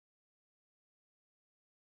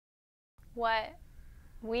what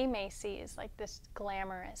we may see is like this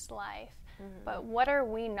glamorous life, but what are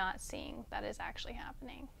we not seeing that is actually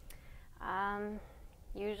happening?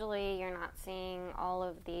 Usually you're not seeing all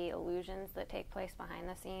of the illusions that take place behind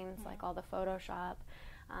the scenes, like all the Photoshop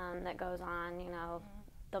that goes on. You know,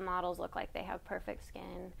 the models look like they have perfect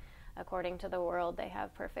skin. According to the world, they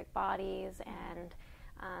have perfect bodies,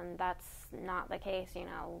 and that's not the case. You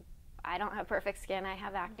know, I don't have perfect skin. I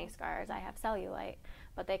have acne scars. I have cellulite,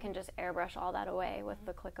 but they can just airbrush all that away with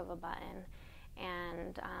the click of a button.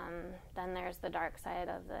 And then there's the dark side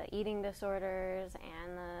of the eating disorders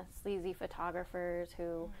and the sleazy photographers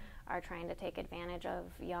who are trying to take advantage of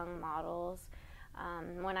young models.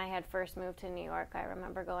 When I had first moved to New York, I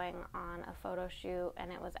remember going on a photo shoot, and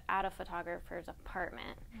it was at a photographer's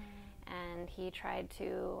apartment. And he tried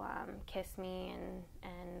to kiss me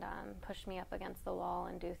and push me up against the wall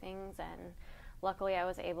and do things. And luckily I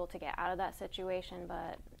was able to get out of that situation,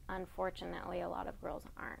 but unfortunately a lot of girls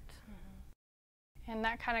aren't. And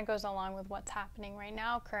that kind of goes along with what's happening right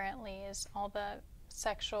now currently, is all the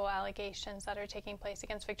sexual allegations that are taking place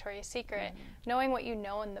against Victoria's Secret. Knowing what you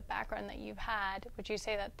know and the background that you've had, would you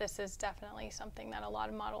say that this is definitely something that a lot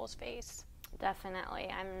of models face? Definitely.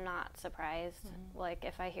 I'm not surprised. Like,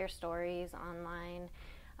 if I hear stories online,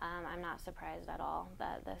 I'm not surprised at all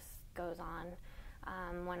that this goes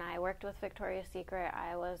on. When I worked with Victoria's Secret,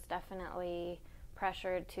 I was definitely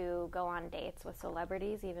pressured to go on dates with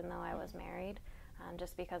celebrities, even though I was married,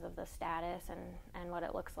 just because of the status and what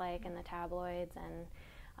it looks like in the tabloids. And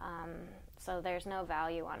so there's no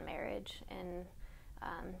value on marriage in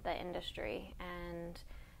the industry. And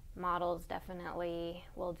models definitely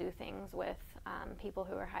will do things with people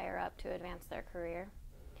who are higher up to advance their career,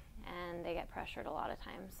 and they get pressured a lot of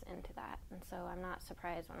times into that. And so I'm not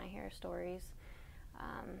surprised when I hear stories,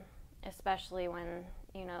 especially when,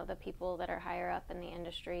 you know, the people that are higher up in the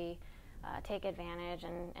industry take advantage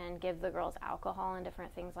and give the girls alcohol and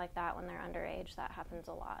different things like that when they're underage. That happens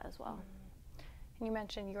a lot as well. And you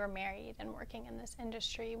mentioned you were married and working in this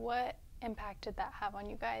industry. What impact did that have on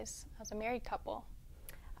you guys as a married couple?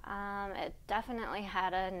 It definitely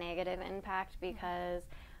had a negative impact because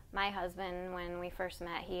my husband, when we first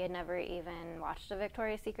met, he had never even watched a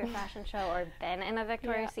Victoria's Secret fashion show or been in a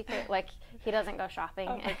Victoria's Secret. Like, he doesn't go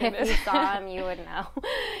shopping. If you saw him, you would know.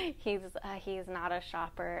 He's not a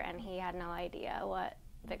shopper, and he had no idea what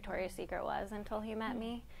Victoria's Secret was until he met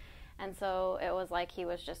me. And so it was like he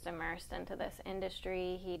was just immersed into this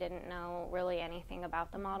industry. He didn't know really anything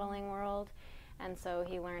about the modeling world. And so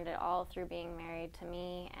he learned it all through being married to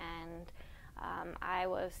me, and I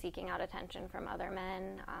was seeking out attention from other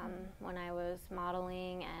men when I was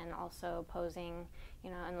modeling and also posing,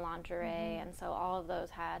 you know, in lingerie. And so all of those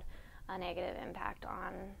had a negative impact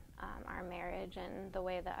on our marriage and the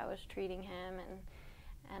way that I was treating him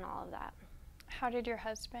and all of that. How did your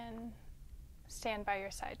husband stand by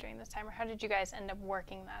your side during this time, or how did you guys end up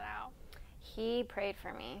working that out? He prayed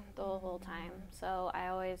for me the whole time. So I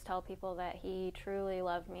always tell people that he truly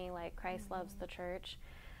loved me like Christ loves the church,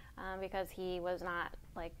 because he was not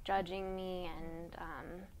like judging me and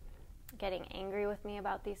getting angry with me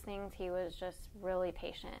about these things. He was just really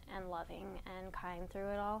patient and loving and kind through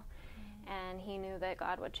it all. And he knew that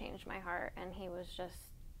God would change my heart, and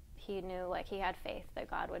he knew, like, he had faith that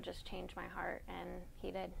God would just change my heart, and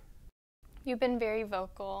he did. You've been very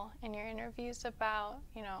vocal in your interviews about,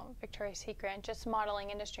 you know, Victoria's Secret and just modeling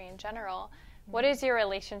industry in general. What is your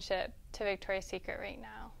relationship to Victoria's Secret right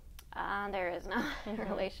now? There is no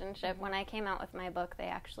relationship. When I came out with my book, they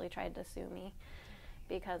actually tried to sue me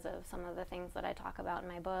because of some of the things that I talk about in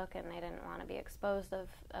my book, and they didn't want to be exposed of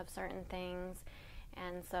certain things.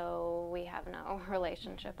 And so we have no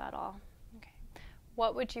relationship at all. Okay.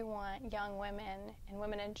 What would you want young women and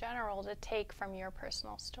women in general to take from your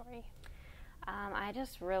personal story? I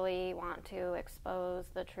just really want to expose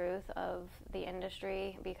the truth of the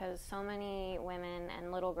industry, because so many women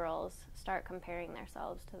and little girls start comparing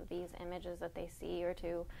themselves to these images that they see or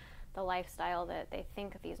to the lifestyle that they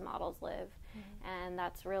think these models live. And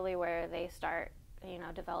that's really where they start, you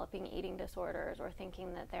know, developing eating disorders or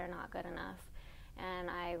thinking that they're not good enough. And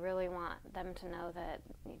I really want them to know that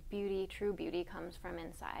beauty, true beauty, comes from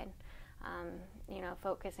inside. You know,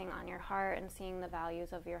 focusing on your heart and seeing the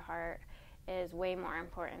values of your heart is way more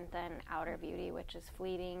important than outer beauty, which is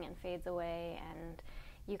fleeting and fades away, and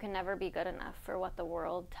you can never be good enough for what the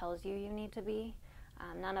world tells you you need to be.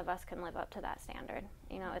 None of us can live up to that standard.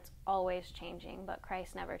 You know, it's always changing, but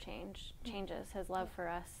Christ never changes. His love for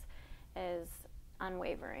us is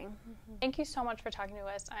unwavering. Thank you so much for talking to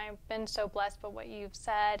us. I've been so blessed by what you've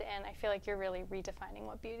said, and I feel like you're really redefining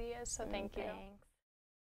what beauty is, so thank you. Thanks.